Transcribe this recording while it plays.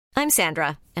I'm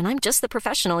Sandra, and I'm just the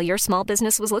professional your small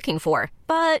business was looking for.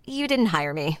 But you didn't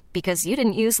hire me because you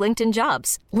didn't use LinkedIn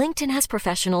Jobs. LinkedIn has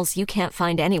professionals you can't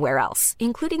find anywhere else,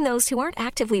 including those who aren't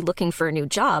actively looking for a new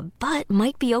job, but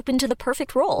might be open to the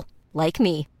perfect role, like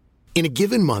me. In a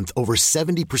given month, over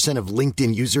 70% of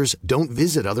LinkedIn users don't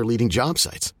visit other leading job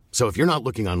sites. So if you're not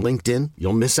looking on LinkedIn,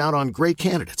 you'll miss out on great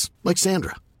candidates like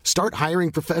Sandra. Start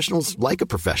hiring professionals like a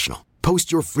professional.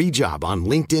 Post your free job on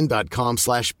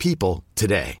linkedin.com/people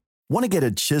today. Want to get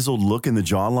a chiseled look in the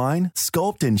jawline?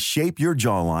 Sculpt and shape your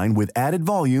jawline with added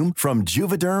volume from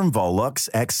Juvederm Volux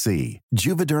XC.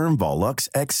 Juvederm Volux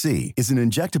XC is an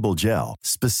injectable gel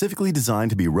specifically designed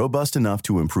to be robust enough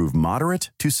to improve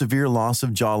moderate to severe loss of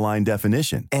jawline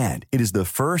definition. And it is the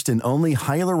first and only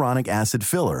hyaluronic acid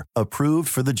filler approved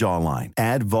for the jawline.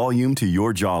 Add volume to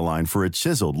your jawline for a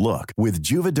chiseled look with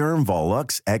Juvederm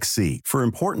Volux XC. For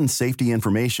important safety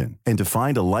information and to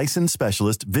find a licensed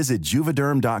specialist, visit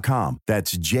juvederm.com.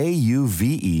 That's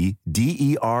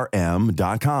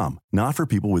JUVEDERM.com. Not for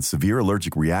people with severe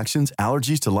allergic reactions,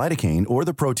 allergies to lidocaine, or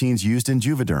the proteins used in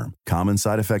Juvederm. Common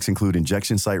side effects include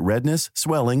injection site redness,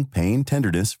 swelling, pain,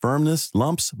 tenderness, firmness,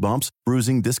 lumps, bumps,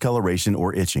 bruising, discoloration,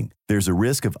 or itching. There's a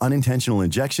risk of unintentional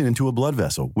injection into a blood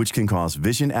vessel, which can cause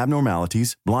vision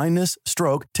abnormalities, blindness,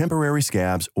 stroke, temporary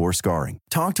scabs, or scarring.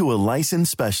 Talk to a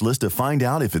licensed specialist to find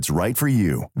out if it's right for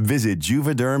you. Visit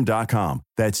Juvederm.com.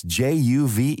 That's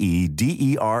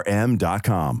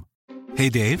JUVEDERM.com. Hey,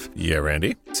 Dave. Yeah,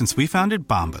 Randy. Since we founded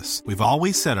Bombas, we've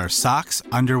always said our socks,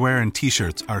 underwear, and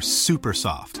T-shirts are super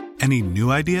soft. Any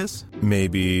new ideas?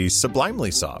 Maybe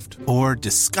sublimely soft. Or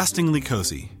disgustingly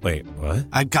cozy. Wait, what?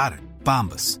 I got it.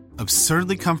 Bombas.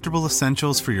 Absurdly comfortable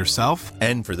essentials for yourself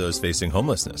and for those facing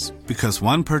homelessness. Because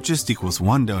one purchased equals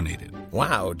one donated.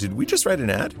 Wow, did we just write an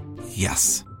ad?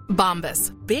 Yes.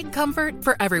 Bombas. Big comfort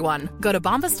for everyone. Go to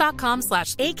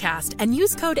bombas.com/ACAST and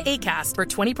use code ACAST for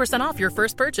 20% off your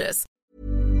first purchase.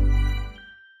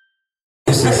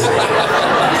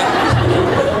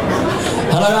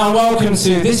 Hello and welcome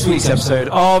to this week's episode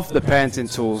of the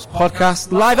Parenting Tools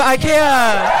podcast, live at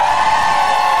IKEA.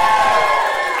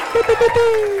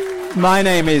 My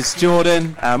name is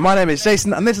Jordan. My name is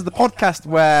Jason, and this is the podcast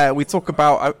where we talk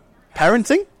about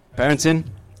parenting. Parenting.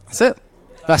 That's it.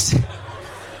 That's it.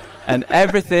 And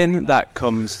everything that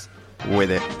comes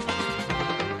with it.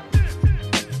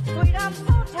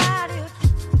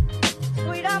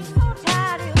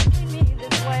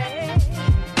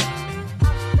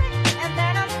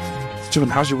 Jordan,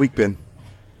 how's your week been?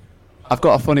 I've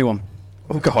got a funny one.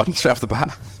 Oh, go on, straight off the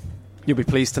bat. You'll be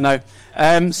pleased to know.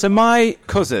 So my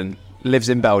cousin lives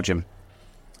in Belgium.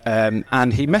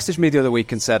 And he messaged me the other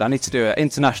week and said, I need to do an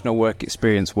international work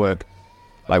experience week.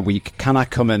 Can I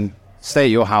come and stay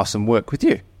at your house and work with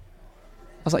you? I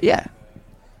was like, yeah.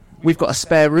 We've got a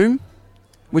spare room,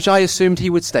 which I assumed he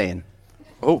would stay in.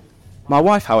 Oh. My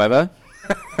wife, however,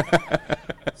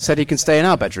 said he can stay in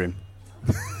our bedroom.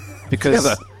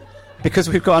 Because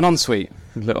we've got an ensuite.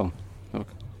 I'll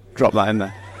drop that in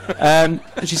there. And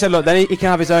she said, look, then he can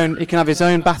have his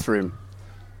own bathroom,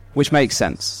 which makes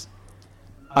sense.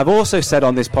 I've also said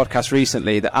on this podcast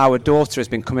recently that our daughter has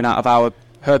been coming out of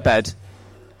her bed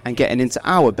and getting into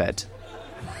our bed.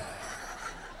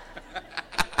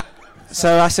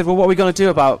 So I said, well, what are we going to do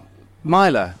about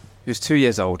Mila, who's 2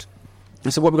 years old? I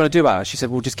said, what are we going to do about her? She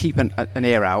said, we'll just keep an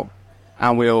ear out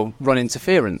and we'll run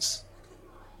interference.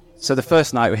 So the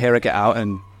first night we hear her get out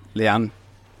and Leanne...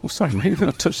 Oh, sorry, mate,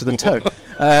 I touched the toe.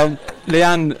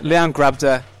 Leanne grabbed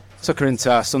her, took her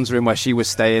into our son's room where she was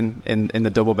staying in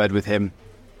the double bed with him.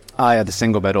 I had the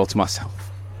single bed all to myself.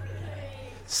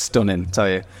 Stunning, tell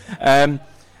you. And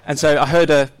so I heard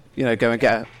her, go and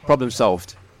get her problem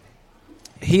solved.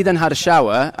 He then had a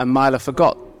shower, and Mila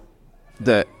forgot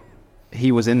that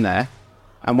he was in there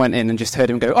and went in and just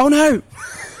heard him go, oh no!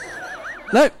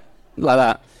 No! Like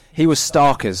that. He was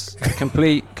starkers.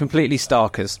 Completely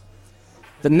starkers.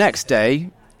 The next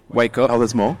day, wake up. Oh,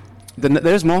 there's more?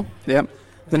 There's more, yeah.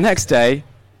 The next day,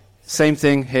 same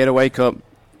thing, here to wake up.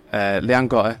 Leanne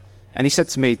got her. And he said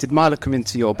to me, did Mila come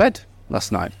into your bed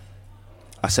last night?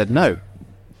 I said, no.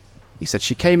 He said,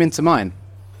 she came into mine.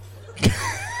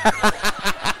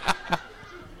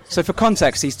 So for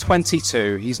context, he's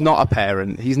 22. He's not a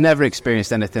parent. He's never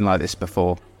experienced anything like this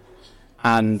before.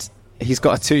 And he's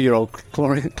got a 2-year-old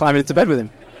climbing into bed with him.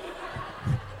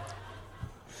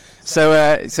 So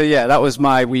yeah, that was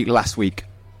my week last week.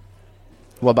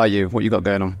 What about you? What you got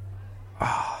going on?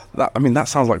 That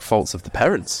sounds like faults of the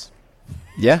parents.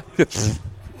 Yeah.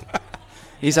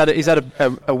 He's had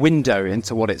a window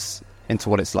into what it's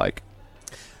like.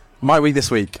 My week this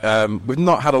week, we've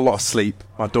not had a lot of sleep.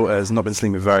 My daughter has not been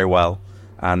sleeping very well.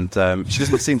 And she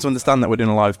doesn't seem to understand that we're doing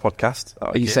a live podcast.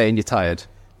 Are you saying you're tired?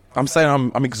 I'm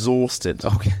saying I'm exhausted.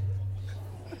 Okay.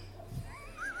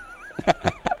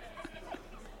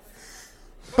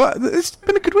 But it's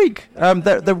been a good week.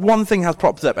 The one thing has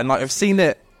propped up, and like I've seen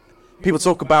it, people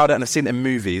talk about it, and I've seen it in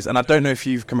movies, and I don't know if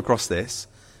you've come across this,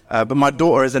 but my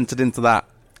daughter has entered into that.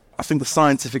 I think the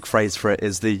scientific phrase for it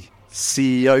is the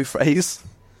CEO phrase.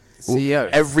 CEO?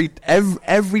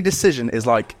 Every decision is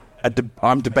like,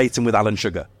 I'm debating with Alan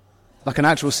Sugar. Like an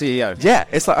actual CEO? Yeah,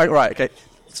 it's like, right, okay.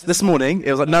 This morning,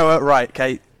 it was like, Noah, right,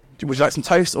 okay, would you like some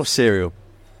toast or cereal?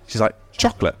 She's like,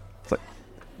 chocolate. It's like,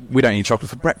 we don't eat chocolate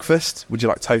for breakfast. Would you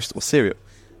like toast or cereal?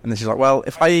 And then she's like, well,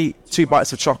 if I eat 2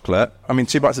 bites of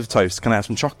toast, can I have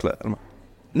some chocolate? And I'm like,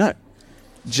 no.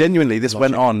 Genuinely, this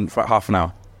went on for about half an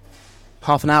hour.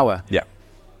 Half an hour? Yeah.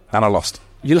 And I lost.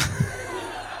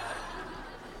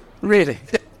 Really?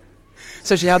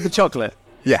 So she had the chocolate?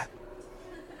 Yeah.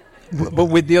 But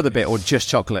with the other bit, or just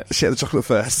chocolate? She had the chocolate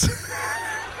first.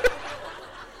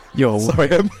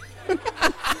 Sorry,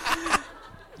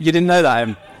 you didn't know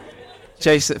that,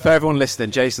 Jason, for everyone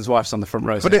listening, Jason's wife's on the front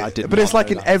row. But it's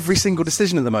like in every single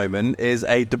decision at the moment is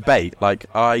a debate. Like,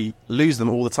 I lose them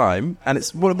all the time, and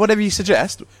it's whatever you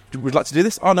suggest. Would you like to do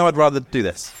this? Oh, no, I'd rather do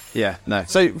this. Yeah, no.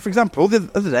 So, for example,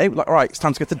 the other day, like, all right, it's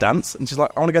time to go to dance. And she's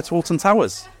like, I want to go to Alton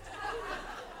Towers.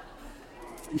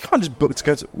 You can't just book to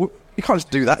go to... You can't just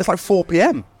do that. It's like 4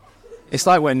 p.m. It's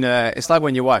like when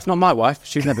your wife, not my wife,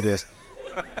 she'd never do this.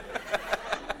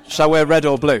 Shall I wear red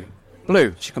or blue?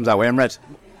 Blue. She comes out wearing red.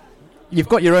 You've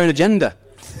got your own agenda.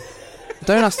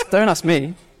 Don't ask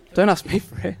me. Don't ask me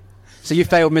for it. So you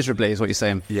failed miserably, is what you're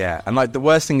saying? Yeah, and like the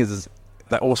worst thing is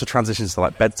that also transitions to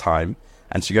like bedtime,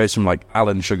 and she goes from like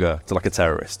Alan Sugar to like a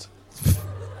terrorist.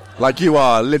 Like, you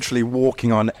are literally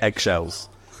walking on eggshells.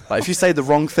 Like, if you say the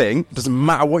wrong thing, doesn't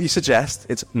matter what you suggest,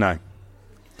 it's no.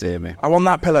 Dear me. I want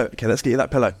that pillow. Okay, let's get you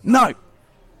that pillow. No!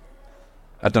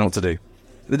 I don't know what to do.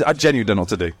 I genuinely don't know what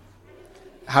to do.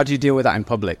 How do you deal with that in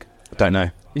public? I don't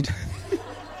know.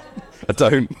 I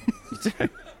don't.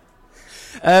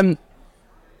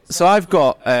 So I've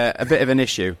got a bit of an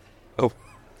issue. Oh,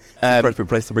 appropriate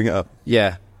place to bring it up.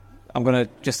 Yeah, I'm gonna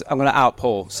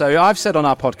outpour. So I've said on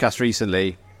our podcast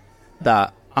recently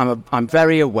that I'm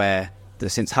very aware that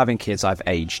since having kids I've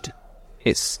aged.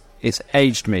 It's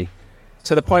aged me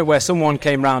to the point where someone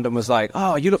came round and was like,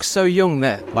 "Oh, you look so young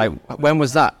there." Like, when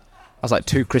was that? I was like,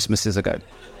 2 Christmases ago.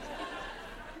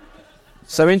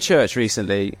 So in church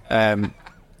recently,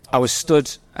 I was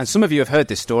stood, and some of you have heard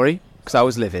this story because I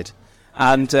was livid,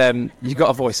 and you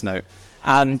got a voice note,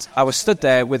 and I was stood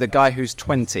there with a guy who's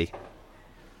 20,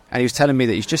 and he was telling me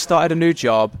that he's just started a new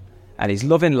job and he's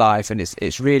loving life and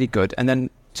it's really good. And then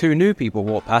 2 new people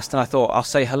walked past, and I thought, I'll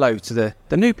say hello to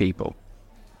the new people.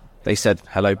 They said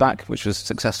hello back, which was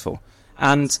successful,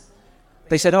 and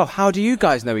they said, "Oh, how do you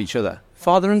guys know each other?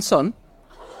 Father and son?"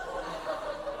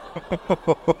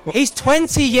 He's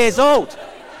 20 years old.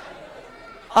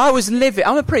 I was livid.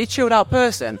 I'm a pretty chilled out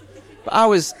person, but I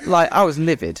was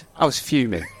livid. I was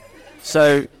fuming.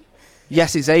 So,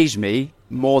 yes, it's aged me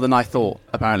more than I thought,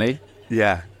 apparently.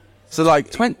 Yeah. So, like...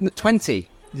 20.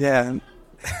 Yeah.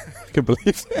 I can believe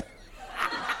it.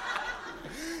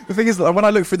 The thing is, like, when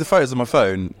I look through the photos on my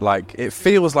phone, like, it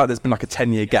feels like there's been like a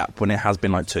 10-year gap when it has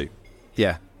been like 2.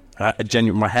 Yeah.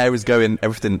 My hair is going,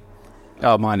 everything...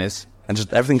 Oh, mine is. And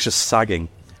just everything's just sagging.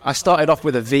 I started off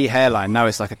with a V hairline. Now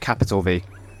it's like a capital V.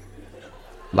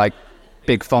 Like,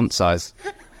 big font size.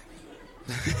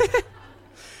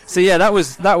 So yeah, that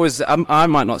was. I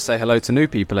might not say hello to new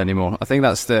people anymore. I think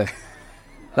that's the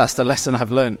lesson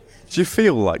I've learned. Do you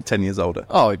feel like 10 years older?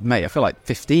 Oh, mate, I feel like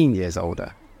 15 years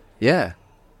older. Yeah.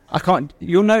 I can't...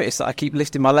 You'll notice that I keep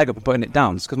lifting my leg up and putting it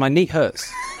down. It's because my knee hurts.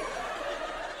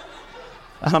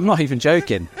 And I'm not even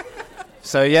joking.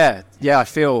 So yeah, I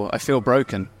feel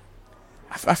broken.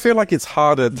 I feel like it's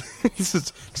harder... This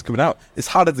is just coming out. It's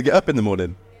harder to get up in the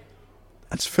morning.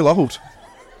 I just feel old.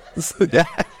 Yeah.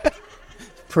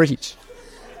 Preach.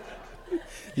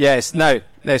 Yeah, it's not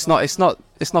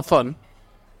fun.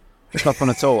 It's not fun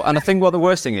at all. And I think what the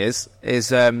worst thing is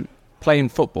playing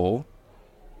football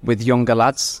with younger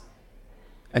lads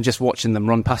and just watching them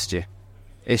run past you.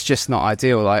 It's just not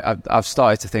ideal. Like, I've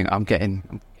started to think I'm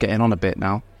getting on a bit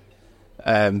now.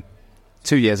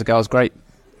 2 years ago I was great.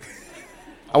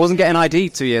 I wasn't getting ID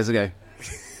 2 years ago.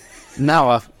 Now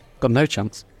I've got no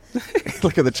chance.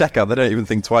 Look at the checkout. They don't even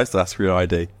think twice to ask for your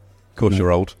ID. Of course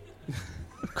you're old.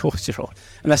 Of course you're old.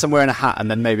 Unless I'm wearing a hat, and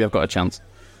then maybe I've got a chance.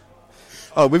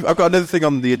 Oh, I've got another thing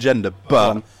on the agenda,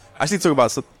 but I actually talk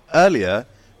about earlier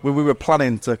when we were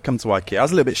planning to come to IKEA. I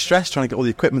was a little bit stressed trying to get all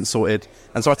the equipment sorted,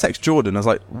 and so I text Jordan. I was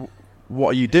like, "What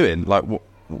are you doing? Like,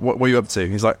 what are you up to?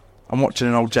 He's like, I'm watching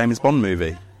an old James Bond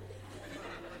movie.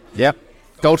 Yeah,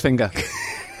 Goldfinger.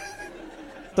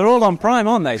 They're all on Prime,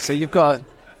 aren't they? So you've got...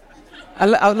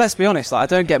 let's be honest, like, I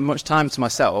don't get much time to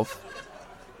myself.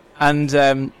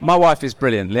 And my wife is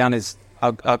brilliant. Leanne is...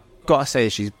 I've got to say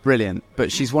she's brilliant.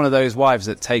 But she's one of those wives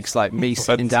that takes, like, me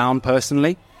sitting down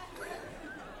personally.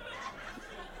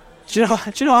 Do you know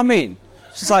what I mean?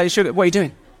 She's like, what are you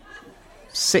doing?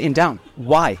 Sitting down.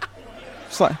 Why?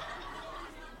 It's like...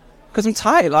 Because I'm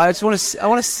tired. Like, I want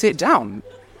to sit down.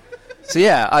 So,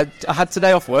 yeah, I had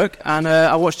today off work, and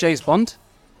I watched James Bond.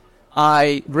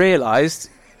 I realised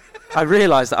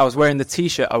that I was wearing the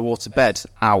T-shirt I wore to bed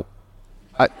out.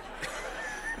 I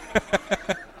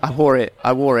wore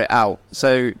it out.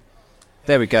 So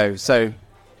there we go. So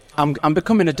I'm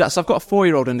becoming a dad. So I've got a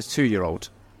 4-year-old and a 2-year-old.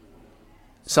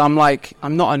 So I'm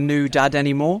not a new dad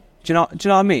anymore. Do you know what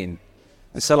I mean?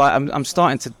 And so like I'm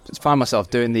starting to find myself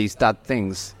doing these dad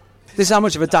things. This is how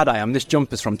much of a dad I am. This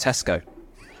jumper's from Tesco.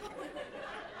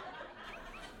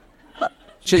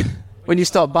 When you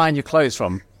start buying your clothes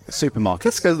from the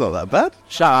supermarket. Tesco's not that bad.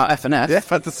 Shout out F&F. Yeah,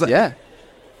 fantastic. Yeah.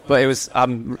 But it was,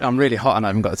 I'm really hot and I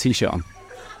haven't got a T-shirt on.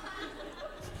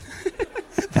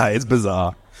 That is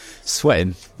bizarre.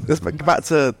 Sweating. Let's get back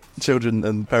to children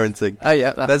and parenting. Oh,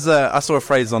 yeah. There's I saw a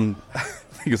phrase on, I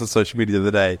think it was on social media the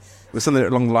other day. It was something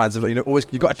along the lines of, always,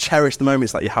 you've got to cherish the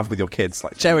moments that you have with your kids.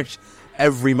 Like, cherish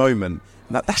every moment.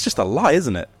 And that's just a lie,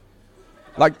 isn't it?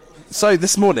 Like, so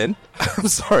this morning,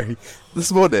 Noah's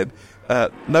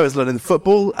learning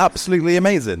football, absolutely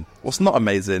amazing. What's not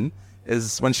amazing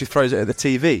is when she throws it at the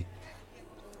TV.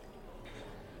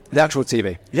 The actual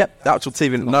TV? Yep, the actual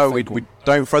TV. No, we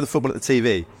don't throw the football at the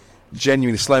TV.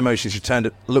 Genuinely, slow motion, she turned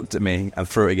it, looked at me, and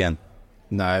threw it again.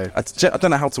 No. I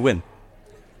don't know how to win.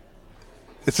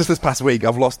 It's just this past week,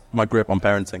 I've lost my grip on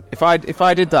parenting. If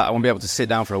I did that, I won't be able to sit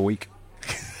down for a week.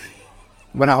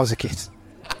 When I was a kid.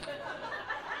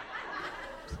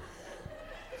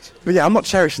 But yeah, I'm not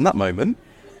cherishing that moment.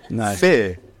 No.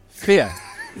 Fear.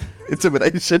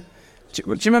 Intimidation. Do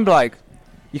you remember, like,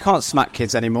 you can't smack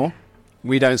kids anymore?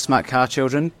 We don't smack our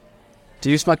children. Do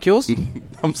you smack yours?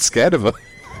 I'm scared of her.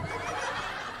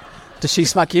 Does she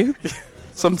smack you?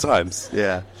 Sometimes,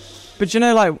 yeah. But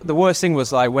like, the worst thing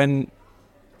was, like, when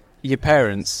your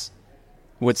parents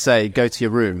would say, go to your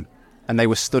room, and they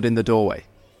were stood in the doorway.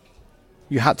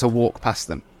 You had to walk past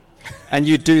them. And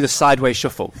you'd do the sideways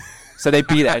shuffle. So they'd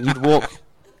be there, and you'd walk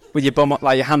with your bum,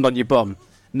 like your hand on your bum,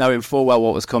 knowing full well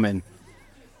what was coming.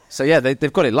 So yeah,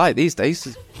 they've got it light these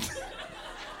days.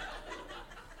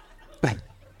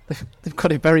 They've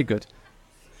got it very good.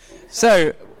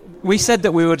 So we said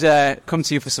that we would come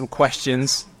to you for some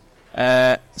questions.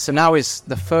 So now is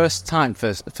the first time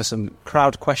for some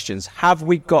crowd questions. Have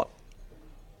we got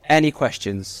any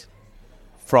questions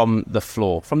from the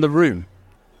floor, from the room,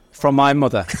 from my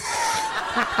mother?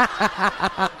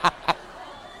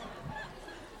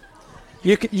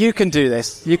 You can do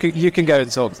this. You can go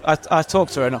and talk. I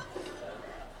talked to her enough.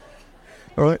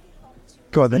 All right,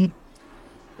 go on then.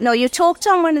 No, you talked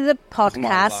on one of the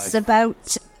podcasts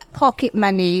about pocket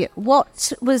money.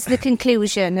 What was the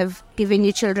conclusion of giving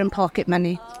your children pocket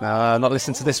money? Not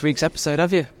listened to this week's episode,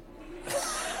 have you?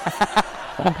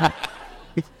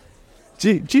 Do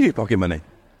you do pocket money?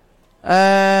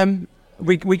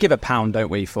 We give £1, don't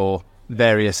we, for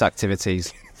various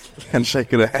activities? And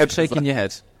shaking her head. Shaking your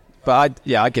head. But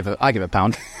I give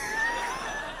 £1.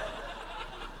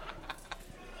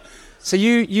 So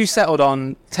you settled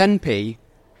on 10p.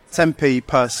 10p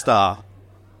per star.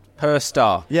 Per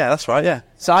star. Yeah, that's right, yeah.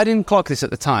 So I didn't clock this at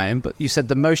the time, but you said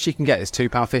the most you can get is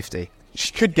 £2.50.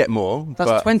 She could get more.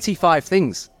 That's 25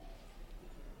 things.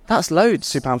 That's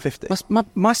loads. £2.50.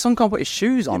 My son can't put his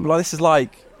shoes on. Yeah, but this is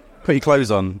like, put your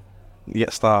clothes on, you get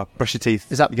a star, brush your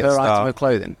teeth. Is that per item of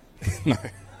clothing? No.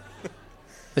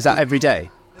 Is that every day?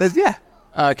 Yeah.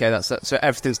 Okay, so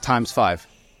everything's times 5.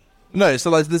 No, so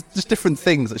like, there's just different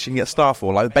things that she can get a star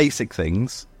for, like basic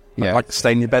things. Yeah. Like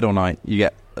stay in your bed all night. You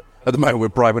get, at the moment, we're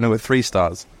bribing her with 3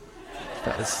 stars.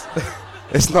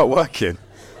 It's not working.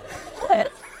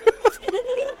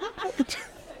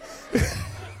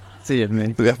 See you,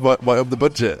 me. We have to buy up the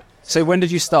budget. So when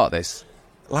did you start this?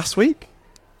 Last week.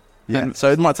 Yeah.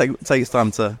 So it might take its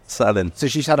time to settle in. So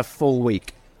she's had a full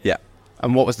week. Yeah.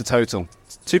 And what was the total?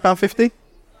 £2.50.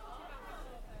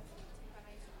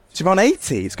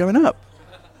 £2.80. It's going up.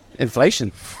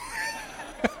 Inflation.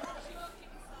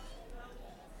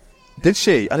 Did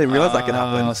she? I didn't realise that could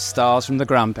happen. Stars from the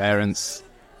grandparents.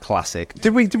 Classic.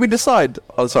 Did we decide?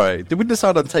 Oh, sorry. Did we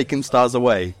decide on taking stars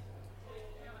away?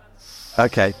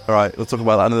 Okay. All right. We'll talk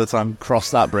about that another time.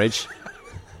 Cross that bridge.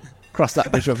 Cross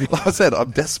that bridge. Like I said,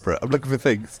 I'm desperate. I'm looking for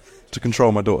things to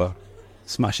control my daughter.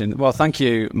 Smashing. Well, thank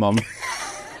you, Mum.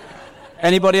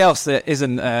 Anybody else that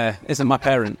isn't my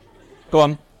parent? Go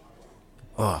on.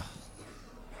 Oh.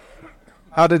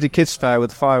 How did your kids fare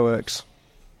with the fireworks?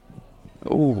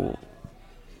 Oh,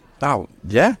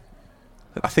 yeah.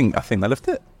 I think they loved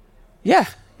it. Yeah,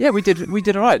 we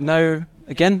did all right. No,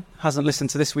 again, hasn't listened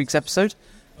to this week's episode,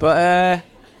 but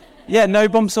no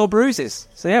bumps or bruises.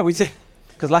 So yeah, we did,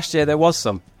 because last year there was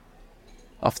some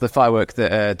off the firework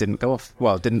that didn't go off.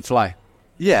 Well, didn't fly.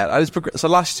 Yeah, so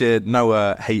last year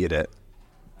Noah hated it,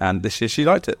 and this year she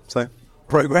liked it. So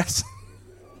progress.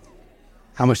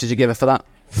 How much did you give her for that?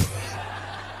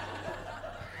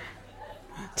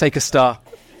 Take a star.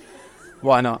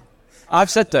 Why not? I've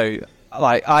said though,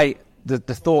 like the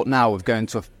thought now of going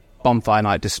to a bonfire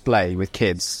night display with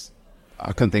kids,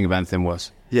 I couldn't think of anything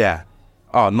worse. Yeah.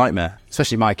 Oh, nightmare.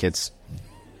 Especially my kids.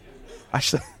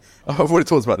 Actually, I've already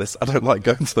talked about this. I don't like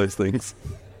going to those things.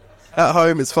 At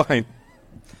home, it's fine.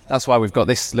 That's why we've got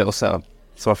this little setup.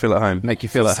 So I feel at home. Make you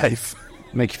feel safe.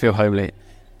 Make you feel homely.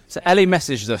 So Ellie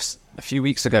messaged us a few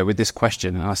weeks ago with this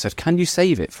question, and I said, can you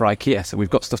save it for IKEA? So we've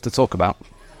got stuff to talk about.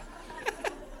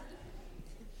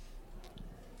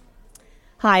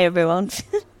 Hi, everyone.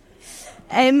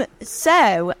 I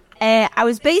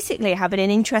was basically having an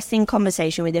interesting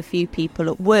conversation with a few people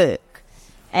at work.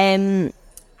 And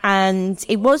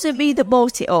it wasn't me that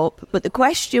brought it up, but the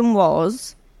question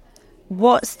was,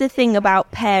 what's the thing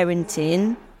about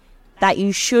parenting that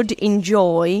you should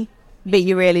enjoy, but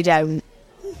you really don't?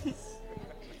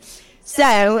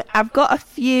 So I've got a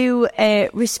few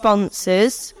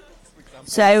responses.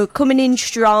 So coming in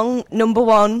strong, number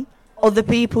one, other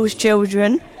people's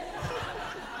children.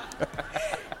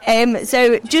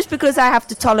 So just because I have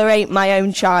to tolerate my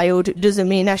own child doesn't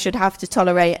mean I should have to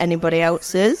tolerate anybody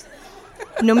else's.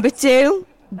 Number two,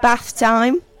 bath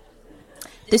time.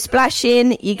 The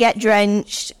splashing, you get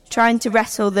drenched, trying to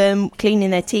wrestle them, cleaning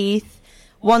their teeth,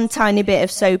 one tiny bit of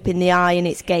soap in the eye and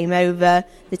it's game over,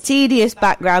 the tedious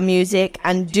background music,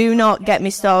 and do not get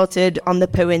me started on the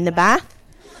poo in the bath.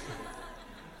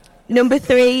 Number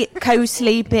three,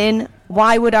 co-sleeping.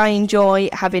 Why would I enjoy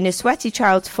having a sweaty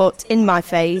child's foot in my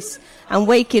face and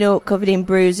waking up covered in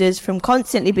bruises from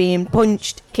constantly being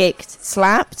punched, kicked,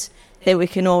 slapped? I think we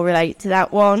can all relate to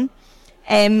that one.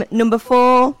 Number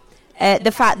four,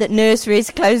 the fact that nurseries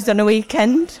closed on a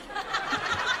weekend.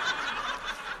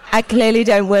 I clearly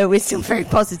don't work with some very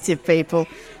positive people.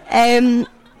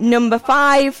 Number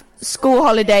five, school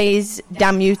holidays,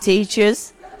 damn you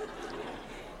teachers.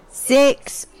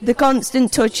 6, the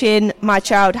constant touching. My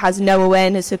child has no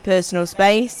awareness of personal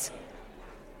space.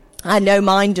 I know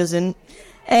mine doesn't.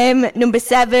 Number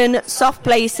 7, soft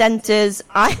play centres.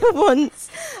 I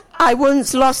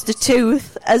once lost a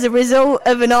tooth as a result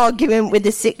of an argument with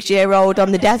a 6-year-old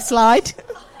on the death slide.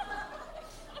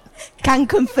 Can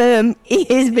confirm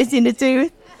he is missing a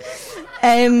tooth.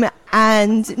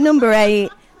 And number 8,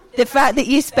 the fact that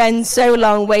you spend so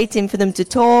long waiting for them to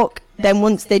talk, then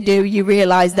once they do, you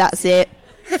realise that's it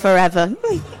forever.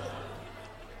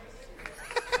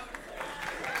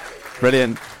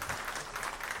 Brilliant.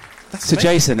 So,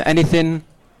 Jason, anything?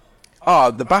 Oh,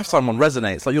 the bath time one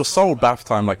resonates. Like, you're sold bath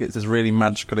time like it's this really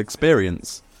magical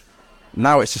experience.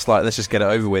 Now it's just like, let's just get it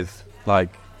over with. Like,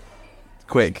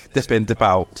 quick, dip in, dip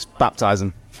out. Just baptise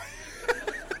them.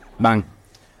 Bang.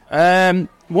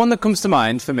 One that comes to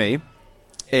mind for me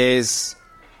is...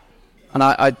 And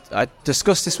I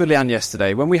discussed this with Leanne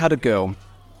yesterday. When we had a girl,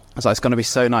 I was like, it's going to be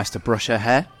so nice to brush her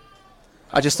hair.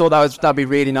 I just thought that'd be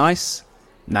really nice.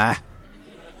 Nah.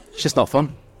 It's just not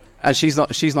fun. And she's not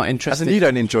interested. As in you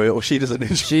don't enjoy it, or she doesn't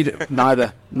enjoy it?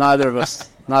 Neither of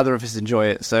us enjoy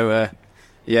it. So,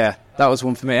 yeah, that was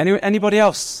one for me. Anybody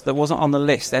else that wasn't on the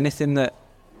list? Anything that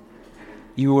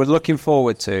you were looking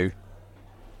forward to,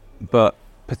 but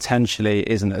potentially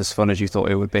isn't as fun as you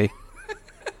thought it would be?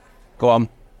 Go on.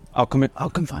 I'll come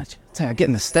find you. Tell you, I'm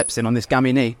getting the steps in on this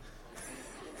gammy knee.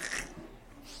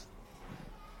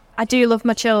 I do love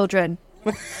my children.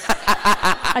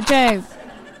 I do.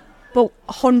 But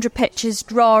 100 pictures,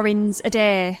 drawings a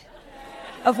day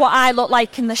of what I look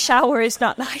like in the shower is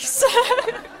not nice.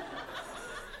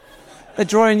 They're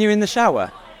drawing you in the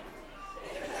shower?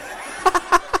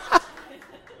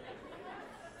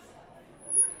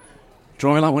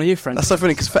 Drawing like one of your friends. That's so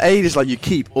funny, because for ages, like, you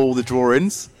keep all the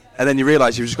drawings, and then you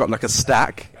realise you've just got, like, a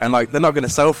stack, and, like, they're not going to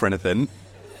sell for anything.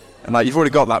 And, like, you've already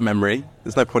got that memory.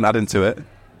 There's no point adding to it.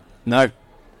 No.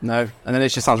 And then it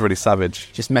just sounds really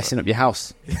savage. Just messing up your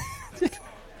house.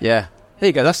 Yeah. There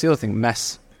you go. That's the other thing.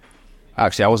 Mess.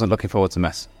 Actually, I wasn't looking forward to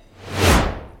mess.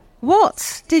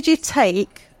 What did you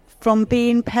take from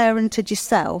being parented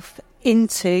yourself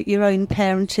into your own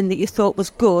parenting that you thought was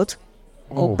good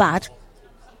or bad?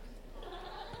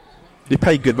 You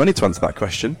pay good money to answer that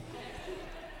question.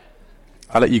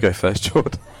 I'll let you go first,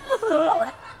 Jordan.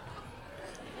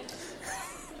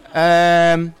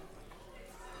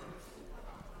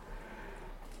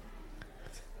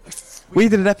 We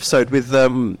did an episode with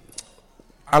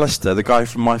Alistair, the guy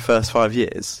from My First 5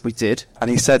 Years. We did. And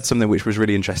he said something which was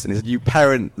really interesting. He said you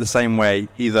parent the same way,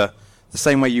 either the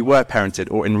same way you were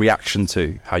parented or in reaction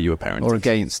to how you were parented. Or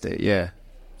against it, yeah.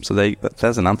 So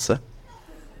there's an answer.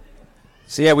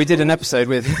 So yeah, we did an episode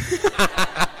with...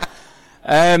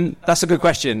 that's a good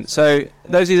question. So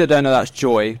those of you that don't know, that's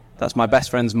Joy. That's my best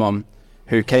friend's mum,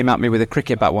 who came at me with a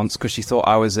cricket bat once because she thought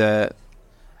I was a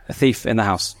thief in the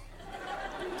house.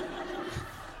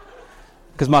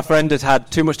 Because my friend had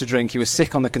had too much to drink. He was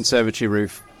sick on the conservatory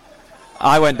roof.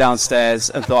 I went downstairs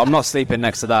and thought, I'm not sleeping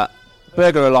next to that.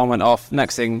 Burglar alarm went off.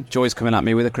 Next thing, Joy's coming at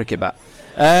me with a cricket bat.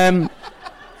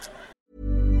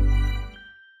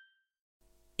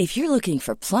 If you're looking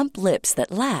for plump lips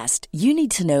that last, you need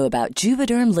to know about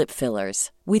Juvederm lip fillers.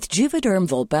 With Juvederm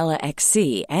Volbella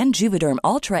XC and Juvederm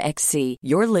Ultra XC,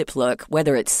 your lip look,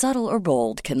 whether it's subtle or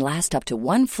bold, can last up to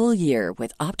 1 full year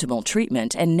with optimal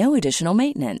treatment and no additional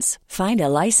maintenance. Find a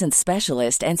licensed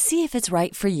specialist and see if it's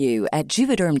right for you at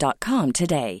Juvederm.com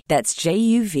today. That's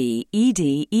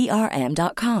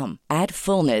JUVEDERM.com. Add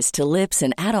fullness to lips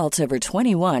in adults over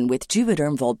 21 with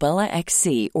Juvederm Volbella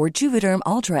XC or Juvederm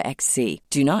Ultra XC.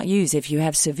 Do not use if you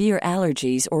have severe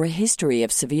allergies or a history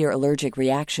of severe allergic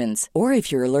reactions, or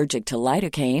if you're allergic to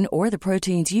lidocaine or the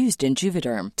proteins used in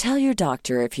Juvederm. Tell your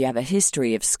doctor if you have a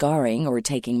history of scarring or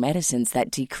taking medicines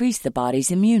that decrease the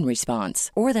body's immune response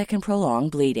or that can prolong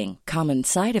bleeding. Common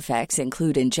side effects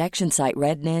include injection site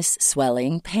redness,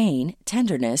 swelling, pain,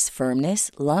 tenderness,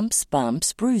 firmness, lumps,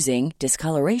 bumps, bruising,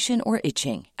 discoloration, or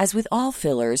itching. As with all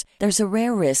fillers, there's a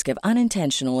rare risk of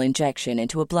unintentional injection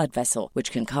into a blood vessel,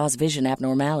 which can cause vision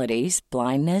abnormalities,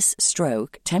 blindness,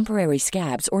 stroke, temporary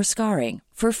scabs, or scarring.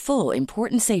 For full,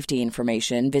 important safety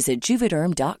information, visit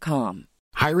Juvederm.com.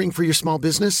 Hiring for your small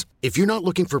business? If you're not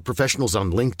looking for professionals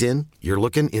on LinkedIn, you're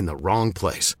looking in the wrong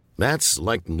place. That's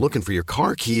like looking for your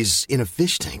car keys in a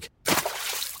fish tank.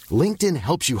 LinkedIn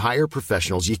helps you hire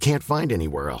professionals you can't find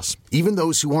anywhere else, even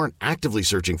those who aren't actively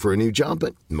searching for a new job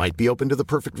but might be open to the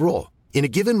perfect role. In a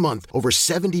given month, over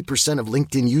 70% of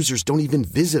LinkedIn users don't even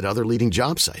visit other leading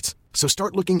job sites. So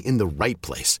start looking in the right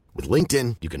place. With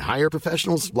LinkedIn, you can hire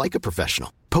professionals like a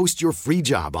professional. Post your free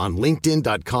job on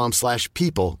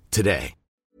linkedin.com/people today.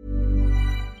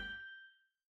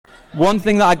 One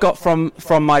thing that I got from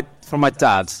my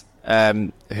dad,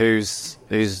 who's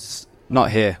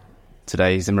not here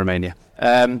today, he's in Romania,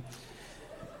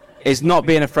 is not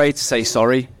being afraid to say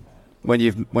sorry when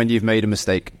you've made a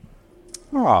mistake.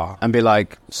 And be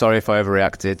like, sorry if I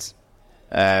overreacted.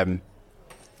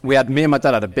 Me and my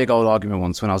dad had a big old argument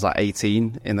once when I was like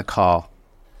 18 in the car,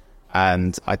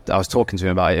 and I was talking to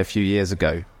him about it a few years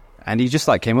ago, and he just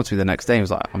like came up to me the next day and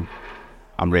was like,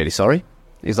 I'm really sorry.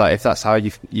 He's like, if that's how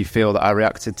you feel that I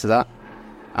reacted to that.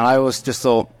 And I always just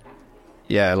thought,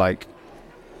 yeah, like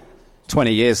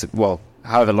 20 years, well,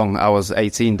 however long I was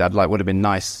 18, Dad, like would have been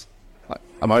nice. Like,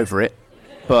 I'm over it,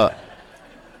 but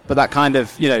that kind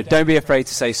of, don't be afraid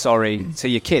to say sorry to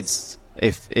your kids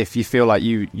if you feel like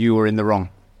you were in the wrong.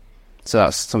 So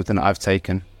that's something that I've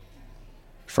taken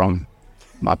from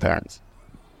my parents.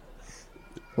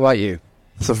 What about you?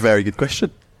 That's a very good question.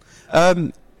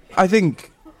 I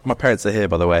think my parents are here,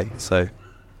 by the way, so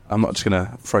I'm not just going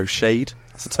to throw shade.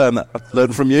 That's a term that I've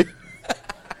learned from you.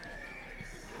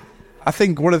 I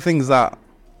think one of the things that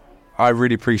I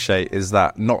really appreciate is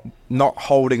that not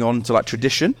holding on to like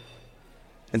tradition.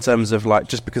 In terms of like,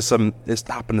 just because it's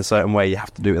happened a certain way, you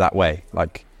have to do it that way.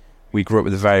 Like, we grew up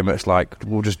with very much like,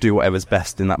 we'll just do whatever's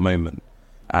best in that moment.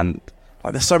 And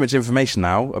like, there's so much information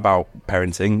now about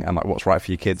parenting and like what's right for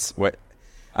your kids.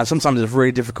 And sometimes it's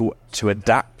really difficult to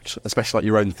adapt, especially like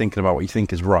your own thinking about what you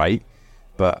think is right.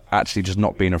 But actually, just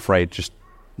not being afraid. Just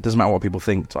it doesn't matter what people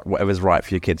think. Like, whatever's right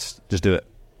for your kids, just do it.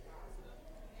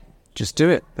 Just do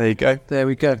it. There you go. There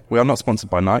we go. We are not sponsored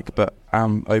by Nike, but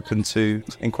I'm open to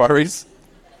inquiries.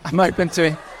 I'm open to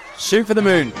it. Shoot for the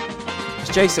moon.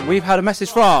 It's Jason, we've had a message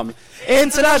from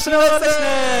international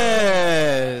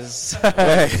listeners.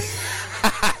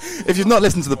 If you've not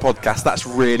listened to the podcast, that's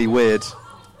really weird.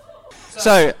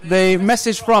 So, the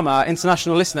message from our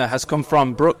international listener has come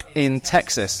from Brooke in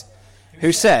Texas,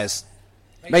 who says,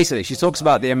 basically, she talks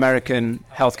about the American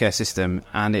healthcare system,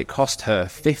 and it cost her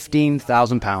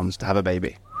 £15,000 to have a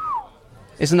baby.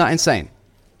 Isn't that insane?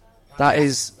 That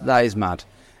is mad.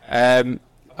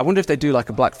 I wonder if they do like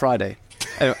a Black Friday.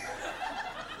 Anyway.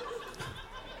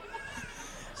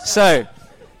 So,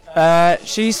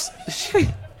 she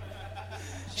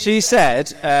said,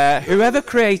 whoever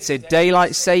created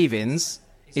daylight savings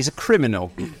is a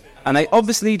criminal, and they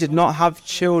obviously did not have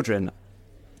children.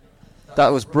 That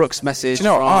was Brooke's message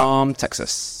from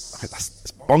Texas.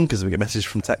 It's bonkers we get a message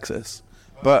from Texas.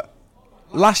 But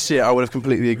last year I would have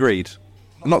completely agreed.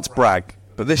 Not to brag,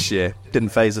 but this year didn't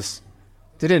faze us.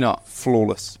 Did it not?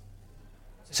 Flawless.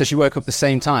 So she woke up the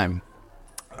same time?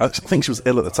 I think she was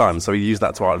ill at the time, so we used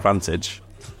that to our advantage.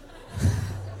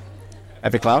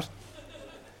 Every cloud?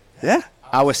 Yeah.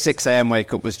 Our 6 a.m.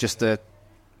 wake up was just a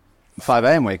 5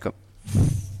 a.m. wake up.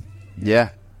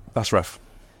 Yeah. That's rough.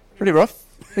 Pretty rough.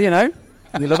 But, you know,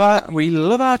 we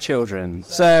love our children.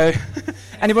 So,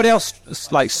 anybody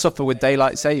else like suffer with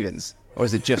daylight savings, or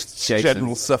is it just Jason?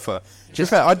 General suffer? To be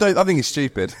fair, I think it's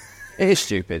stupid. It is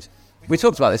stupid. We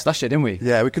talked about this last year, didn't we?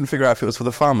 Yeah, we couldn't figure out if it was for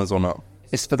the farmers or not.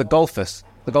 It's for the golfers.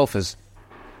 The golfers.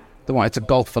 They wanted to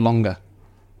golf for longer.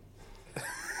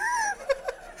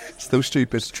 Still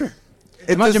stupid. It's true.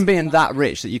 Imagine being that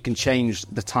rich that you can change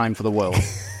the time for the world.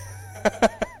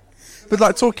 But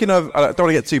like talking of, I don't want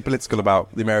to get too political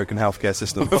about the American healthcare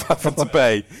system of having to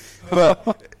pay,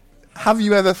 but have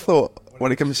you ever thought,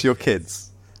 when it comes to your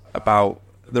kids, about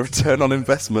the return on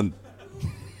investment?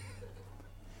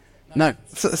 No.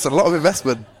 It's a lot of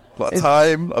investment, a lot of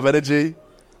time, a lot of energy.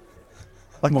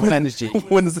 Like more energy.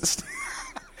 When does it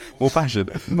more passion?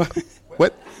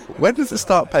 when does it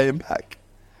start paying back?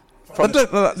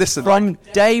 Listen, from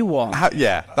day one.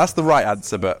 Yeah, that's the right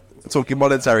answer, but we're talking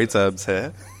monetary terms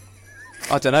here.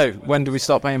 I don't know. When do we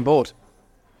start paying board?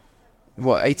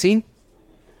 What, 18?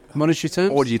 Monetary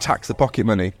terms? Or do you tax the pocket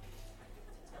money?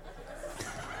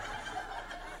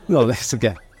 No, this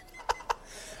again.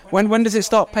 When does it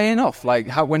start paying off?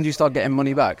 Like, when do you start getting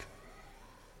money back?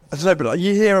 I don't know, but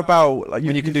you hear about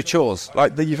when you can do chores.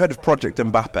 Like you've heard of Project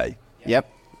Mbappe. Yep.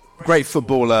 Great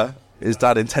footballer. His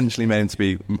dad intentionally made him to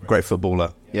be a great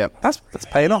footballer. Yep. That's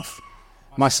paying off.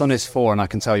 My son is 4, and I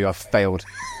can tell you I've failed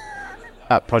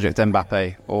at Project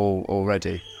Mbappe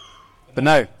already. But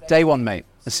no, day one, mate.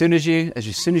 As soon as you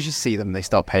see them, they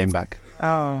start paying back.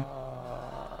 Oh.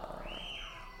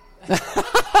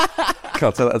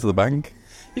 Can't tell that to the bank.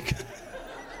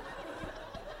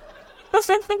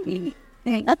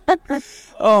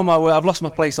 Oh my word, I've lost my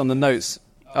place on the notes.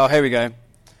 Oh, here we go.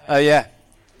 Oh yeah,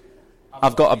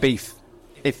 I've got a beef.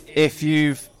 If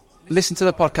you've listened to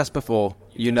the podcast before,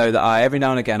 you know that every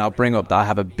now and again I'll bring up that I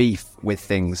have a beef with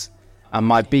things, and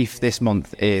my beef this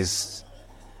month is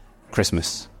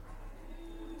Christmas.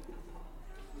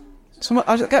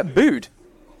 I get booed.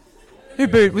 Who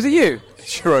booed? Was it you?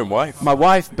 It's your own wife. My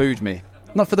wife booed me.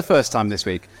 Not for the first time this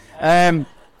week.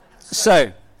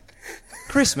 So,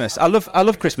 Christmas. I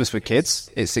love Christmas with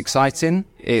kids. It's exciting.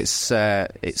 It's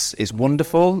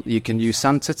wonderful. You can use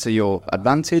Santa to your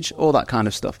advantage. All that kind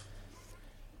of stuff.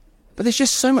 But there's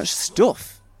just so much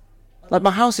stuff. Like,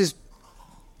 my house is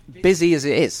busy as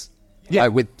it is. Yeah.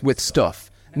 With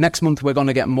stuff. Next month we're going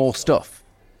to get more stuff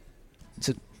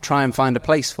to try and find a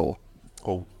place for.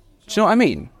 Oh. Do you know what I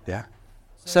mean? Yeah.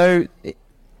 So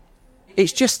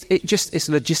it's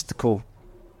logistical.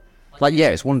 Like, yeah,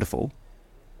 it's wonderful,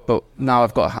 but now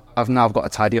I've got to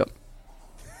tidy up,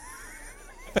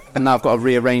 and now I've got to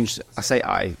rearrange. I say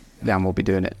Leanne will be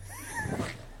doing it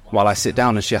while I sit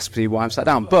down, and she asks me why I'm sat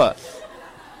down. But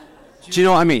do you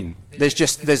know what I mean?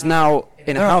 There's now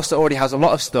in a house that already has a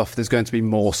lot of stuff. There's going to be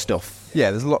more stuff.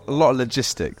 Yeah, there's a lot of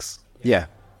logistics. Yeah.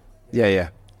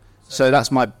 So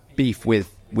that's my beef with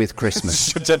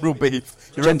Christmas. Your general beef.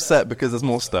 You're upset because there's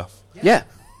more stuff. Yeah.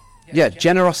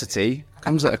 Generosity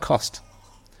comes at a cost,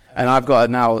 and I've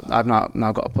now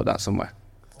got to put that somewhere.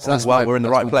 So that's why we're in the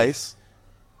right place.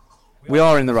 We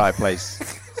are in the right place.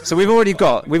 So everyone's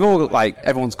got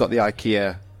the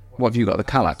IKEA. What have you got? The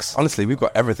Kallax. Honestly, we've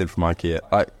got everything from IKEA.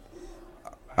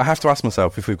 I have to ask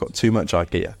myself if we've got too much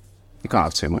IKEA. You can't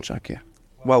have too much IKEA.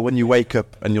 Well, when you wake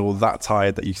up and you're that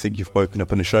tired that you think you've woken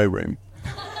up in a showroom,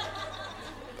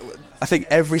 I think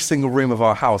every single room of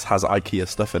our house has IKEA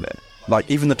stuff in it. Like,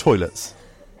 even the toilets.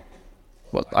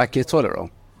 What, IKEA toilet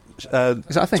roll? Is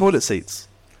that a thing? Toilet seats.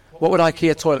 What would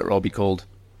IKEA toilet roll be called?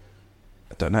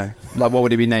 I don't know. Like, what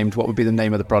would it be named? What would be the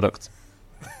name of the product?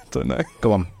 Don't know.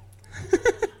 Go on.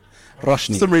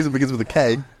 Roshni. For some reason it begins with a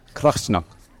K. Krasnok.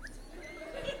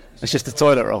 It's just a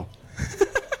toilet roll.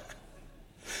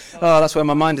 Oh, that's where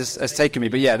my mind has taken me.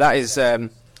 But yeah, that is... I'm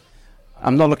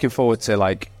not looking forward to,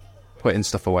 like, putting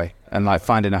stuff away and, like,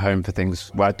 finding a home for things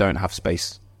where I don't have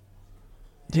space.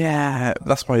 Yeah,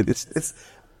 that's why it's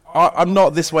I'm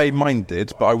not this way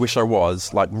minded, but I wish I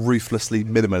was, like, ruthlessly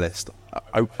minimalist.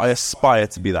 I aspire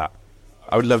to be that.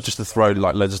 I would love just to throw,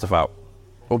 like, loads of stuff out.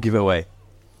 Or give it away.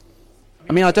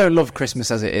 I mean, I don't love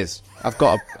Christmas as it is. I've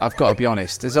got to be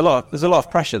honest. There's a lot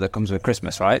of pressure that comes with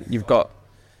Christmas, right? You've got,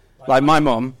 like, my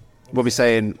mum will be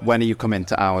saying, "When are you coming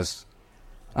to ours?"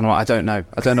 And I'm like, I don't know.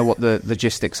 I don't know what the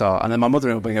logistics are. And then my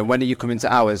mother will be going, "When are you coming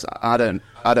to ours?" I don't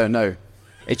know.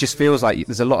 It just feels like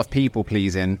there's a lot of people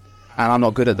pleasing, and I'm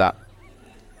not good at that.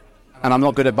 And I'm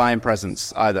not good at buying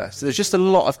presents either. So there's just a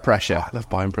lot of pressure. I love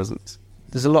buying presents.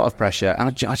 There's a lot of pressure, and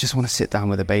I just want to sit down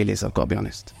with a Baileys, I've got to be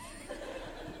honest.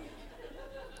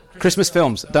 Christmas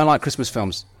films. Don't like Christmas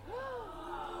films.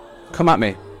 Come at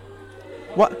me.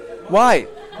 What? Why?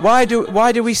 Why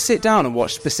do we sit down and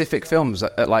watch specific films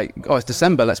at like, oh, it's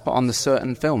December, let's put on the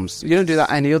certain films? You don't do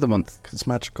that any other month. Because it's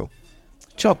magical.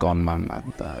 Jog on, man.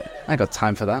 I ain't got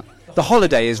time for that. The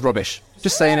Holiday is rubbish.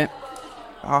 Just saying it.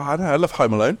 I know. I love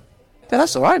Home Alone. Yeah,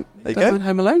 that's all right. There you go.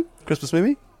 Home Alone. Christmas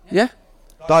movie. Yeah.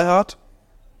 Die Hard.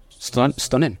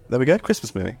 Stunning. There we go.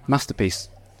 Christmas movie. Masterpiece.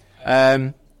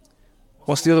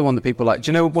 What's the other one that people like?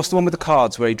 Do you know what's the one with the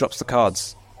cards where he drops the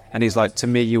cards and he's like, "To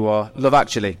me, you are Love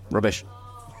Actually." Rubbish.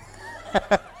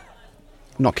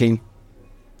 Not keen.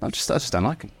 I just don't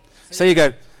like him. So you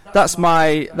go. That is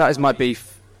my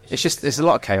beef. It's a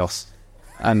lot of chaos,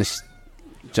 and it's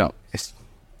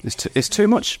too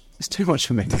much. It's too much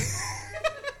for me.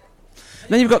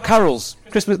 Then you've got carols.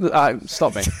 Christmas.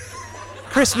 Stop me.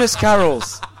 Christmas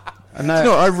carols. And you know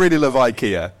what? I really love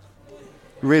IKEA.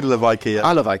 Really love IKEA.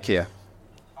 I love IKEA.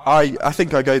 I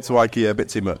think I go to IKEA a bit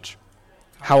too much.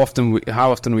 How often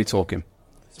are we talking?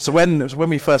 So when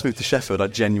we first moved to Sheffield, I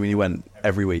genuinely went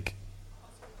every week.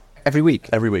 Every week?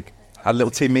 Every week. Had a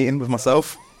little team meeting with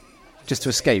myself. Just to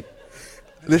escape?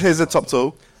 This is a top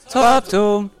tool. Top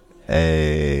tool.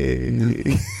 Hey.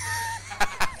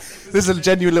 This is a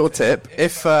genuine little tip.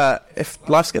 If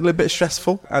life's getting a little bit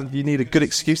stressful and you need a good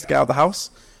excuse to get out of the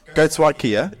house, go to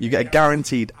IKEA. You get a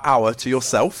guaranteed hour to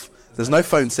yourself. There's no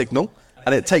phone signal,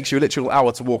 and it takes you a literal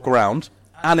hour to walk around,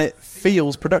 and it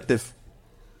feels productive.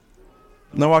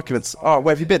 No arguments. Oh,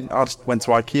 where have you been? I just went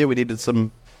to IKEA. We needed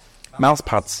some mouse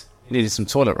pads. You needed some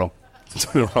toilet roll.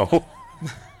 Toilet roll.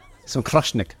 Some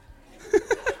Krashnik.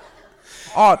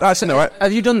 Oh, that's no.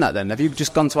 Have you done that then? Have you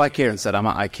just gone to IKEA and said, "I'm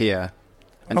at IKEA"?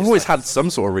 I've always had some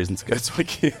sort of reason to go to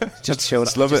IKEA. Just chilled.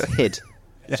 Just love it. Hid.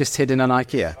 Yeah. Just hid in an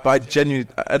IKEA. But I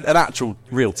genuinely, an actual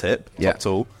real tip, top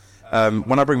tool.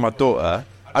 When I bring my daughter,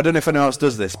 I don't know if anyone else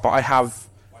does this, but I have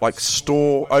like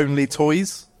store-only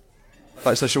toys.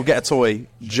 Like, so she'll get a toy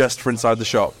just for inside the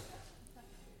shop.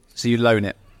 So you loan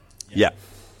it? Yeah.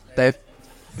 Dave?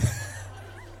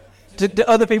 do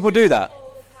other people do that?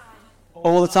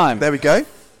 All the time? There we go.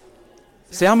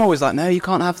 See, I'm always like, no, you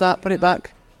can't have that, put it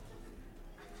back.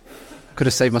 Could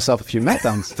have saved myself a few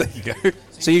meltdowns. There you go.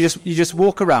 So you just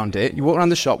walk around it, you walk around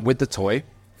the shop with the toy.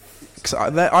 Because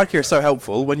IKEA is so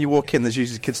helpful. When you walk in, there's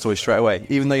usually kids' toys straight away,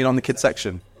 even though you're not in the kids'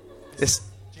 section. It's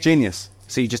genius.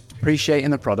 So you just appreciate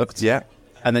in the product. Yeah.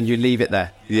 And then you leave it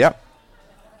there. Yeah.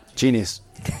 Genius.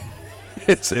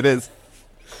 It is.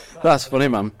 That's funny,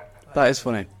 man. That is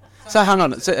funny. So hang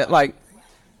on. So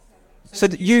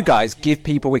you guys give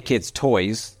people with kids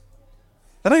toys?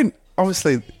 They don't,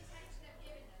 obviously.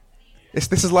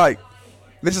 This is like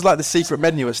the secret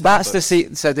menu at Starbucks. That's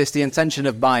the so there's the intention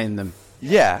of buying them.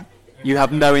 Yeah. You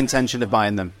have no intention of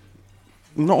buying them.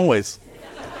 Not always.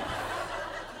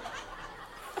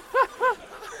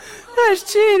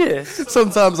 That's genius.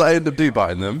 Sometimes I end up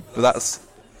buying them, but that's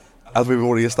as we've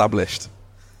already established.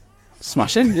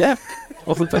 Smashing, yeah.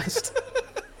 All the best.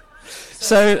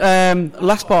 So,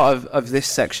 last part of this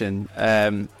section,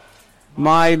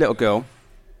 my little girl,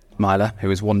 Mila, who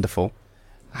is wonderful,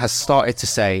 has started to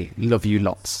say, "Love you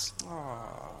lots."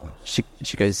 She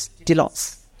goes, "Dear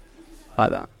lots,"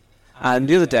 like that. And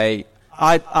the other day,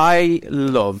 I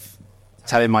love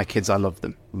telling my kids I love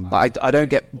them. I don't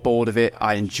get bored of it.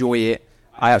 I enjoy it.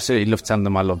 I absolutely love telling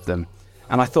them I love them.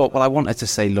 And I thought, well, I wanted to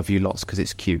say "love you lots" because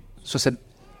it's cute. So I said,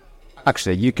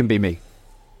 "Actually, you can be me."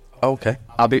 Okay.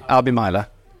 I'll be Mila.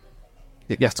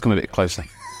 You have to come a bit closer.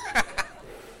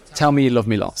 Tell me you love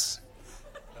me lots.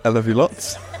 I love you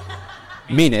lots.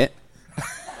 Mean it.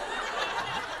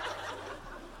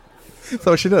 That's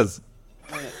what she does.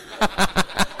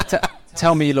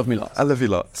 Tell me you love me lots. I love you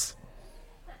lots.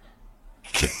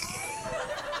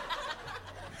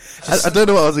 I don't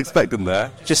know what I was expecting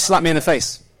there. Just slap me in the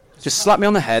face. Just slap me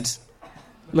on the head.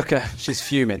 Look at her. She's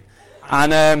fuming.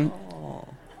 And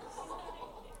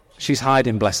she's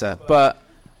hiding, bless her. But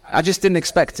I just didn't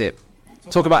expect it.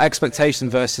 Talk about expectation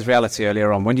versus reality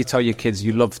earlier on. When you tell your kids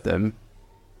you love them,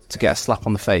 to get a slap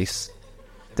on the face.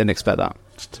 Didn't expect that.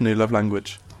 Just a new love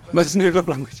language. Most new love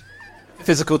language.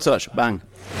 Physical touch, bang.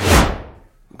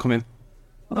 Come in.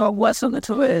 Oh, what's on the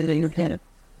toilet?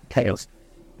 Chaos.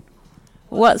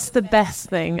 What's the best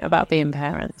thing about being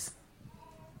parents?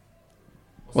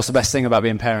 What's the best thing about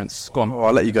being parents? Go on. Oh,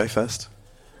 I'll let you go first.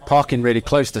 Parking really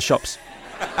close to shops.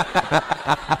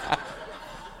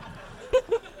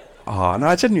 Oh, no,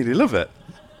 I genuinely love it.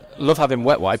 Love having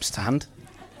wet wipes to hand.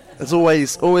 There's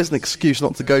always an excuse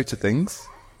not to go to things.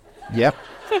 Yep.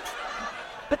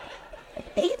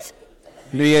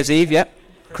 New Year's Eve, yep.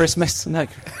 Christmas, no.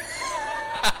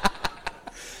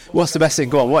 What's the best thing?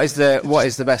 Go on. What is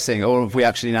the best thing? Or have we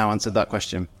actually now answered that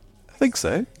question? I think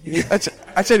so.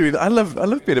 I genuinely, I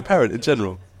love being a parent in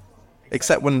general,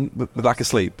 except when with lack of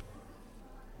sleep.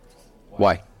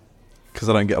 Why? Because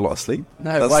I don't get a lot of sleep.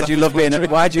 No. Why do you love being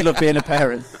a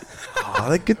parent? Oh,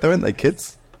 they're good, though, aren't they,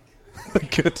 kids? They're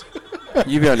good.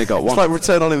 You've only got one. It's like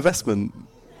return on investment.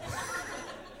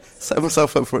 Set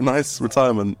myself up for a nice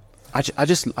retirement. I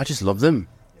just love them.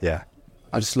 Yeah.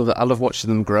 I just love that. I love watching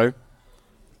them grow.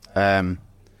 I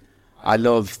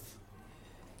love.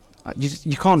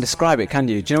 You can't describe it, can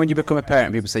you? Do you know when you become a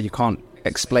parent, people say you can't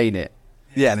explain it?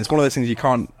 Yeah, and it's one of those things you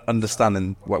can't understand.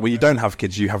 And when you don't have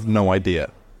kids, you have no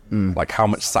idea, like how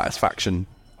much satisfaction,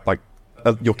 like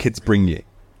your kids bring you.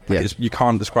 Like, you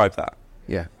can't describe that.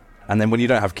 Yeah. And then when you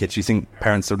don't have kids, you think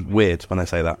parents are weird when they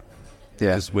say that.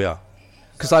 Yeah. Because we are.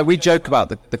 Because we joke about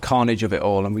the carnage of it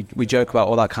all, and we joke about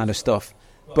all that kind of stuff,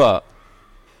 but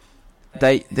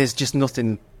there's just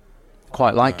nothing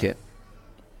quite like it.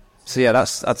 So yeah,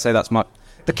 I'd say that's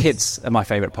the kids are my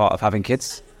favourite part of having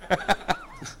kids.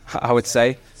 I would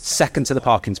say second to the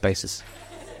parking spaces.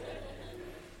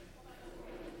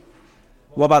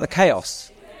 What about the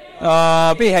chaos?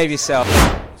 Behave yourself.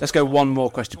 Let's go one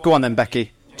more question. Go on then,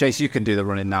 Becky. Jace, you can do the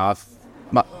running now.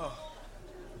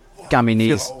 Gammy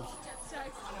knees.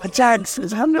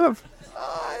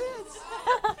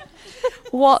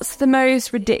 What's the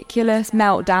most ridiculous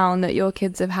meltdown that your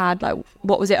kids have had? Like,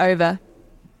 what was it over?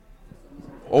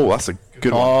 Oh, that's a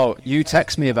good one. Oh, you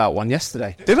texted me about one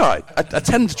yesterday. Did I? I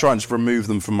tend to try and just remove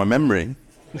them from my memory.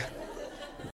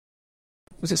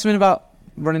 Was it something about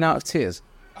running out of tears?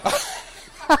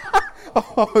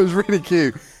 Oh, it was really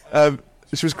cute.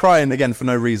 She was crying again for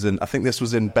no reason. I think this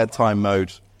was in bedtime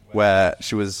mode where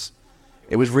it was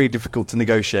really difficult to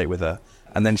negotiate with her.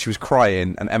 And then she was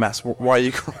crying, and Em asked, "Why are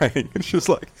you crying?" And she was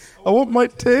like, "I want my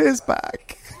tears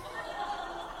back."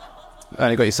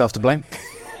 Only got yourself to blame.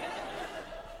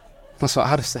 That's what I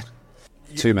had to say.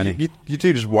 Too many. You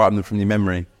do just wipe them from your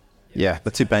memory. Yeah.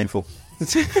 They're too painful.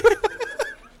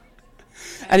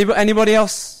 Anybody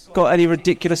else got any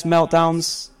ridiculous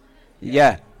meltdowns?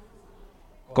 Yeah.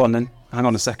 Go on then. Hang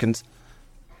on a second.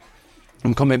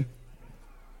 I'm coming.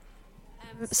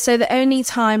 So the only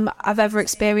time I've ever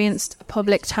experienced a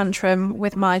public tantrum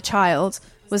with my child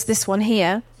was this one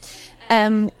here.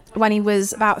 When he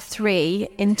was about 3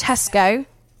 in Tesco,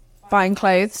 buying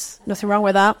clothes, nothing wrong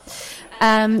with that.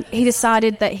 He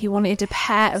decided that he wanted a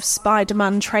pair of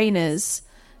Spider-Man trainers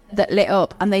that lit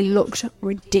up, and they looked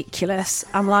ridiculous.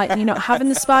 I'm like, you're not having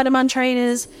the Spider-Man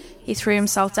trainers. He threw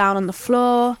himself down on the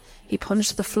floor. He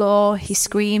punched the floor. He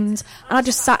screamed. And I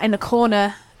just sat in a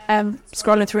corner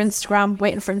scrolling through Instagram,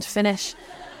 waiting for him to finish.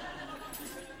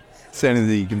 It's the only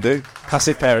thing you can do.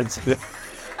 Passive parents. Yeah.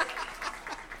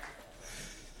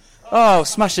 Oh,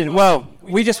 smashing. Well,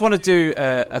 we just want to do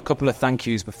a couple of thank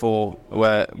yous before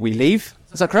we leave.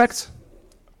 Is that correct?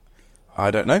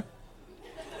 I don't know.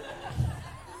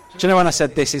 Do you know when I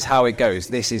said this is how it goes?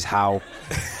 This is how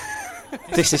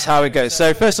it goes.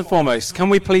 So first and foremost, can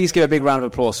we please give a big round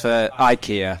of applause for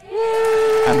IKEA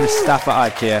and the staff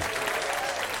at IKEA?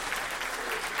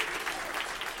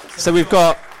 So we've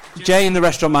got Jane, the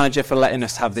restaurant manager, for letting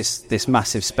us have this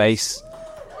massive space.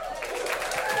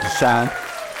 Shan.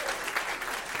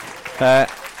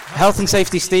 Health and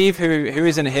safety Steve, who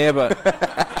isn't here but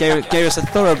gave us a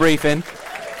thorough briefing.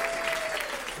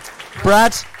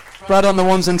 Brad on the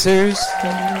ones and twos.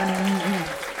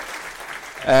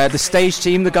 The stage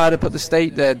team, the guy that put the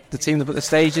team that put the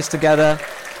stages together.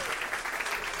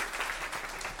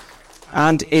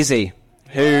 And Izzy,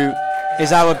 who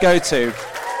is our go-to.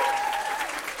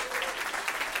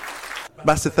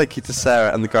 Massive thank you to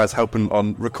Sarah and the guys helping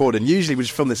on recording. Usually we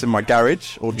just film this in my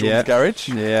garage or Jordan's garage.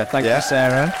 Yeah, thank you,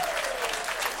 Sarah.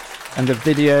 And the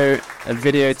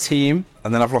video team.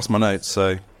 And then I've lost my notes,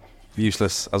 so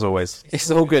useless as always.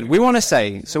 It's all good. We want to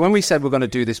say, so when we said we're going to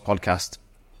do this podcast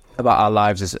about our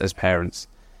lives as parents,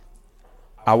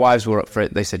 our wives were up for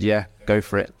it. They said, yeah, go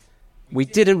for it. We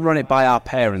didn't run it by our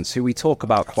parents, who we talk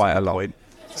about quite a lot.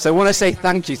 So I want to say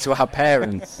thank you to our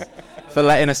parents for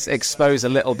letting us expose a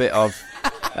little bit of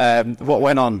what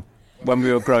went on when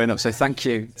we were growing up. So thank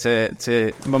you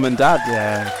to Mum and Dad.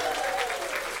 Yeah.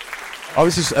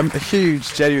 Obviously, a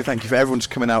huge, genuine thank you for everyone just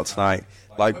coming out tonight.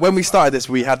 Like, when we started this,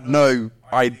 we had no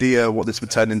idea what this would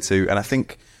turn into, and I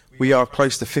think we are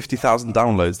close to 50,000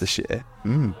 downloads this year,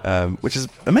 which is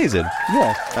amazing.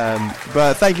 Yeah.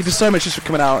 But thank you just so much just for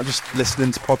coming out and just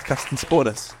listening to podcasts and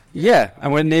supporting us. Yeah,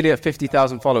 and we're nearly at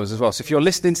 50,000 followers as well. So if you're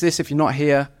listening to this, if you're not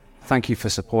here, thank you for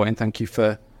supporting, thank you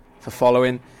for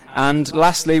following. And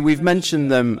lastly, we've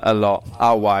mentioned them a lot,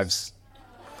 our wives,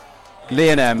 Lee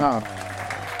and Em.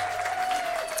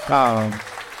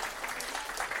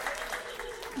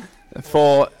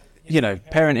 For,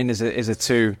 parenting is a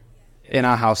two, in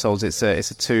our households it's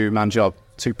a two-man job,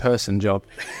 two-person job.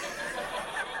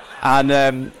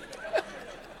 And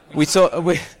we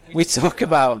talk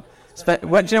about, do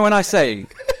you know when I say,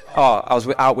 I was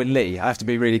out with Lee, I have to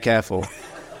be really careful.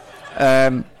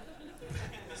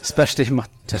 Especially in my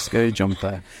Tesco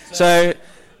jumper. So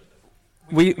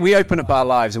we open up our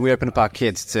lives and we open up our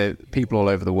kids to people all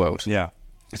over the world. Yeah.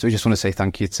 So we just want to say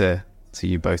thank you to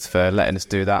you both for letting us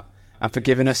do that and for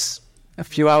giving us a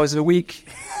few hours a week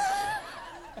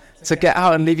to get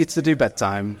out and leave you to do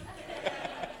bedtime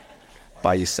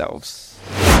by yourselves.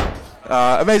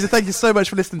 Amazing. Thank you so much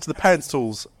for listening to the Parents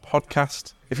Tools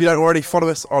podcast. If you don't already, follow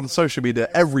us on social media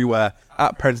everywhere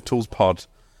at Parents Tools Pod.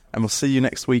 And we'll see you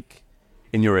next week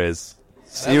in your ears.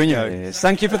 See you in your ears.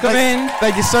 Thank you for coming.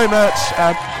 Thank you so much.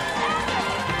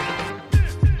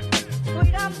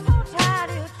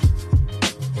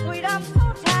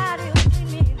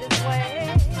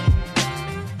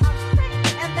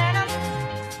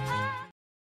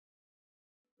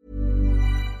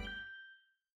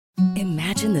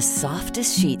 Imagine the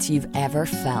softest sheets you've ever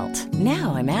felt.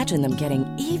 Now imagine them getting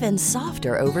even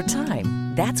softer over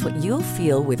time. That's what you'll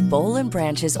feel with Boll &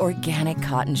 Branch's organic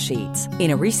cotton sheets.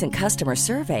 In a recent customer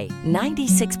survey,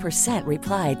 96%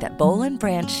 replied that Boll &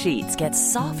 Branch sheets get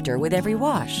softer with every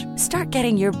wash. Start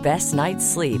getting your best night's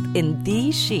sleep in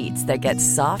these sheets that get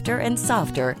softer and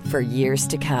softer for years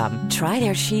to come. Try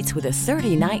their sheets with a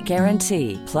 30-night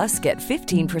guarantee. Plus, get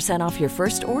 15% off your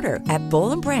first order at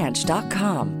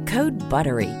bollandbranch.com. Code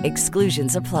BUTTERY.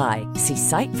 Exclusions apply. See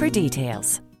site for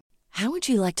details. How would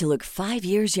you like to look 5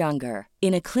 years younger?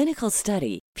 In a clinical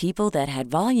study, people that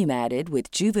had volume added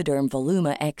with Juvederm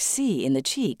Voluma XC in the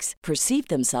cheeks perceived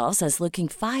themselves as looking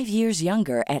 5 years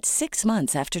younger at 6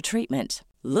 months after treatment.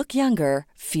 Look younger,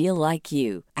 feel like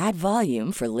you. Add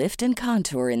volume for lift and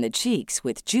contour in the cheeks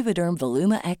with Juvederm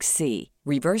Voluma XC.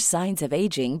 Reverse signs of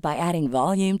aging by adding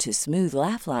volume to smooth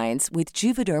laugh lines with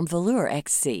Juvederm Volure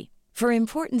XC. For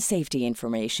important safety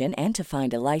information and to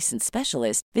find a licensed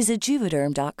specialist, visit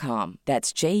Juvederm.com.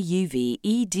 That's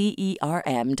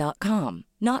JUVEDERM.com.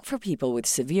 Not for people with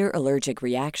severe allergic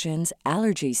reactions,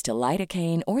 allergies to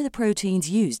lidocaine, or the proteins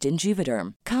used in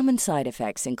Juvederm. Common side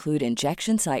effects include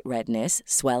injection site redness,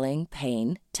 swelling,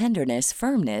 pain, tenderness,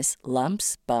 firmness,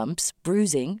 lumps, bumps,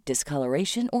 bruising,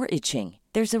 discoloration, or itching.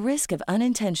 There's a risk of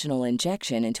unintentional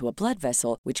injection into a blood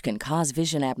vessel, which can cause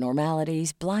vision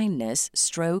abnormalities, blindness,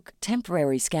 stroke,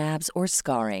 temporary scabs, or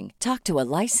scarring. Talk to a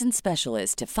licensed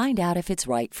specialist to find out if it's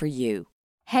right for you.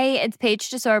 Hey, it's Paige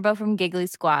DeSorbo from Giggly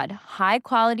Squad. High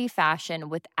quality fashion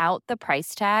without the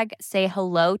price tag. Say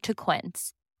hello to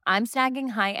Quince. I'm snagging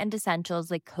high-end essentials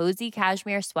like cozy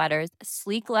cashmere sweaters,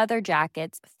 sleek leather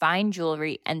jackets, fine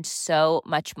jewelry, and so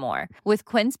much more. With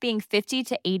Quince being 50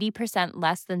 to 80%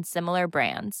 less than similar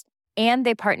brands. And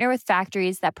they partner with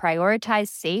factories that prioritize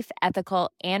safe,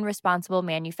 ethical, and responsible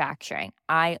manufacturing.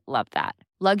 I love that.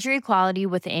 Luxury quality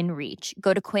within reach.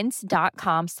 Go to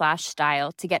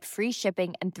quince.com/style to get free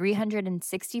shipping and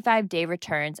 365-day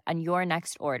returns on your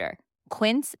next order.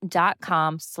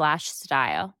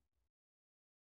 Quince.com/style.